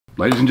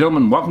Ladies and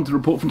gentlemen, welcome to the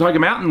Report from Tiger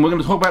Mountain. We're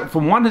going to talk about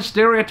from one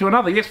hysteria to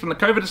another. Yes, from the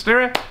COVID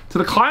hysteria to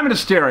the climate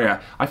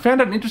hysteria. I found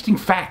out an interesting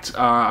fact,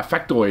 a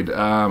factoid,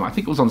 I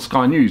think it was on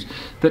Sky News,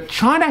 that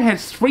China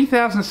has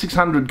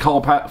 3,600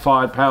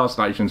 coal-fired power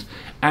stations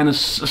and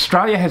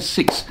Australia has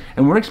 6,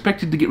 and we're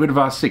expected to get rid of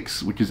our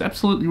 6, which is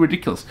absolutely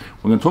ridiculous.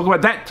 We're going to talk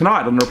about that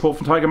tonight on the Report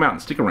from Tiger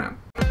Mountain. Stick around.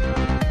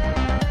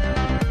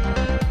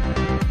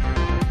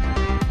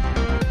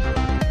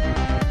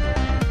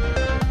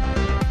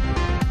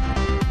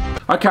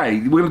 Okay,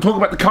 we're going to talk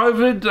about the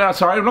COVID,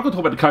 sorry, I'm not going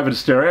to talk about the COVID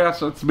hysteria,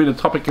 so it's been a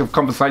topic of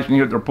conversation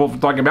here at the Report from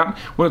Tiger Mountain.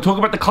 We're going to talk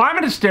about the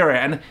climate hysteria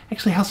and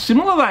actually how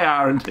similar they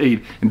are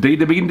indeed. Indeed,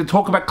 they're beginning to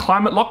talk about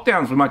climate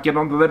lockdowns. We might get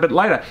onto that a bit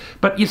later.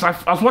 But yes, I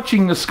was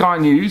watching the Sky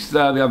News the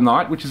other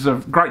night, which is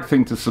a great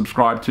thing to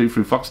subscribe to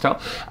through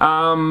Foxtel.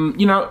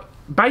 You know,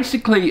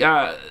 basically,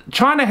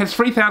 China has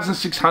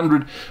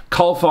 3,600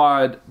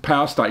 coal-fired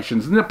power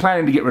stations, and they're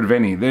planning to get rid of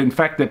any. In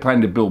fact, they're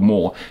planning to build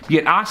more.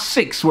 Yet our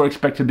 6 were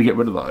expected to get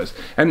rid of those,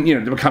 and you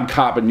know, to become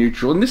carbon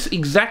neutral. And this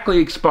exactly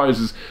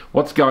exposes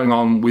what's going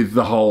on with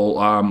the whole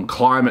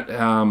climate,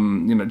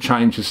 you know,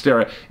 change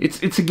hysteria.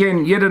 It's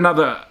again yet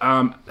another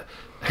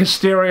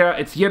hysteria.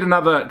 It's yet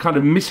another kind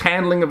of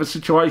mishandling of a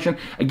situation.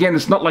 Again,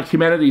 it's not like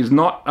humanity is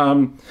not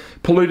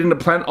polluting the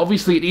planet.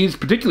 Obviously it is,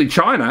 particularly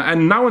China,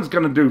 and no one's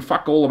going to do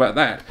fuck all about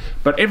that.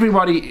 But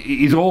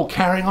everybody is all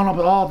carrying on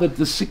about, oh,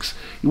 the 6,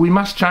 we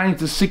must change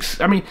the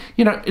 6. I mean,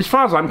 you know, as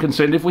far as I'm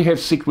concerned, if we have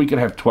 6, we could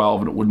have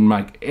 12, and it wouldn't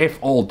make F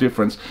all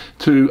difference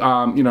to,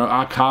 you know,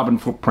 our carbon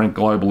footprint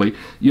globally.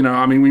 You know,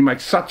 I mean, we make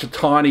such a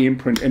tiny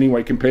imprint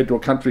anyway compared to a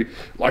country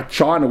like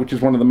China, which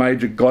is one of the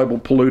major global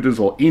polluters,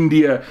 or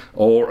India,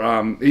 or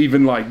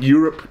even like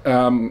Europe,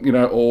 you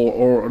know,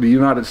 or the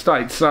United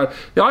States. So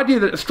the idea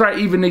that Australia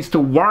even needs to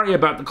worry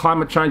about the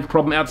climate change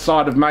problem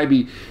outside of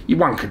maybe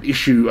one could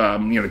issue,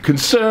 you know,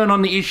 concern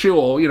on the issue,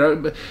 or, you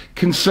know,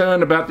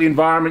 concern about the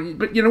environment.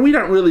 But, you know, we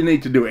don't really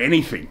need to do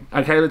anything.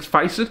 Okay, let's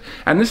face it.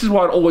 And this is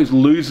why it always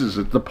loses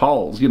at the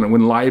polls, you know,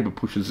 when Labor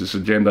pushes this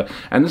agenda.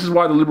 And this is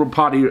why the Liberal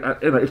Party, you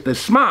know, if they're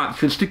smart,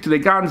 should stick to their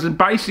guns and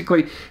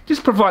basically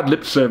just provide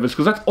lip service,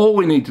 because that's all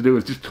we need to do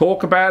is just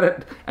talk about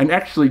it and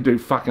actually do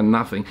fucking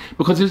nothing.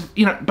 Because there's,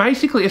 you know,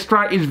 basically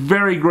Australia is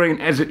very green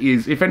as it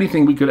is. If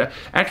anything, we could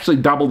actually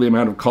double the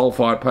amount of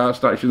coal-fired power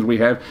stations we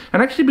have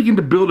and actually begin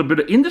to build a bit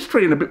of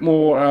industry and a bit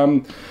more,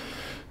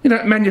 you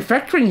know,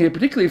 manufacturing here,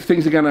 particularly if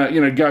things are going to, you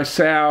know, go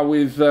sour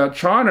with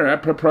China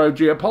apropos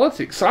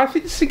geopolitics. So I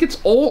think it's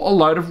all a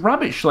load of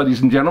rubbish,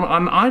 ladies and gentlemen,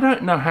 and I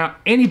don't know how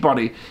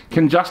anybody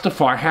can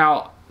justify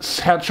how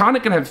China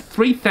can have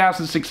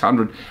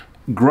 3,600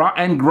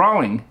 and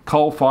growing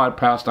coal-fired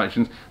power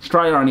stations.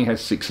 Australia only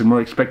has 6, and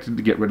we're expected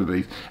to get rid of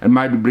these and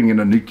maybe bring in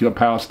a nuclear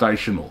power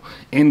station or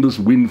endless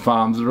wind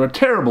farms that are a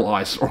terrible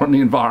eyesore on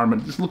the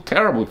environment. Just look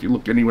terrible if you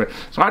look anywhere.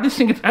 So I just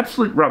think it's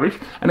absolute rubbish,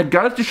 and it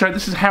goes to show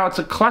this is how it's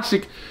a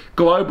classic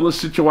globalist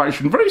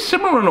situation, very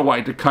similar in a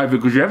way to COVID,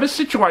 because you have a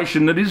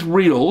situation that is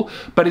real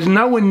but is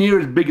nowhere near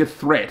as big a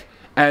threat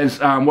as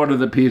what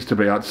it appears to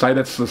be. I'd say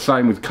that's the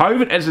same with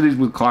COVID as it is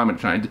with climate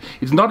change.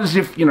 It's not as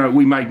if, you know,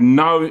 we make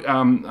no,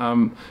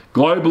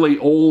 globally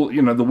all,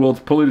 you know, the world's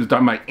polluters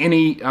don't make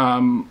any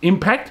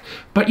impact,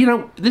 but, you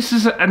know, this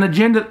is an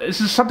agenda, this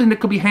is something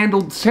that could be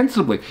handled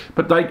sensibly,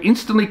 but they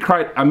instantly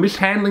create a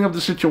mishandling of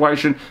the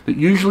situation that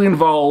usually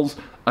involves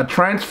a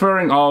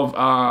transferring of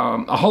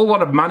a whole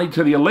lot of money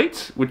to the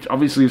elites, which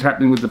obviously is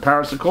happening with the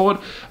Paris Accord,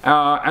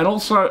 and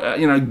also,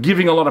 you know,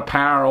 giving a lot of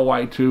power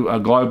away to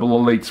global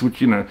elites, which,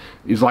 you know,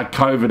 is like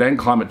COVID and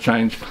climate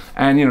change.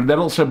 And, you know, that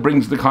also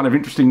brings the kind of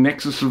interesting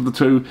nexus of the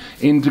two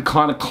into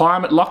kind of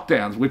climate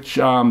lockdowns, which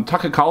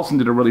Tucker Carlson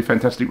did a really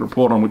fantastic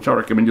report on, which I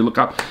recommend you look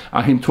up,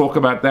 him talk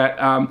about that.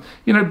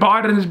 You know,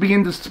 Biden has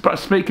begun to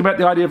speak about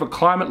the idea of a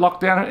climate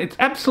lockdown. It's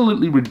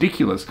absolutely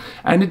ridiculous.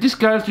 And it just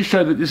goes to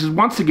show that this is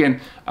once again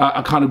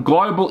a kind of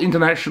global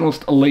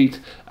internationalist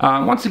elite,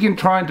 once again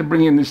trying to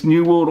bring in this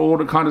new world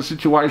order kind of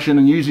situation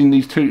and using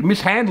these two,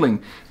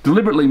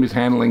 deliberately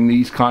mishandling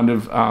these kind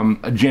of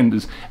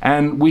agendas.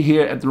 And we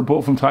here at the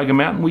Report from Tiger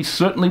Mountain, we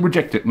certainly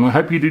reject it, and I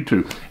hope you do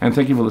too. And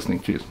thank you for listening.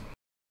 Cheers.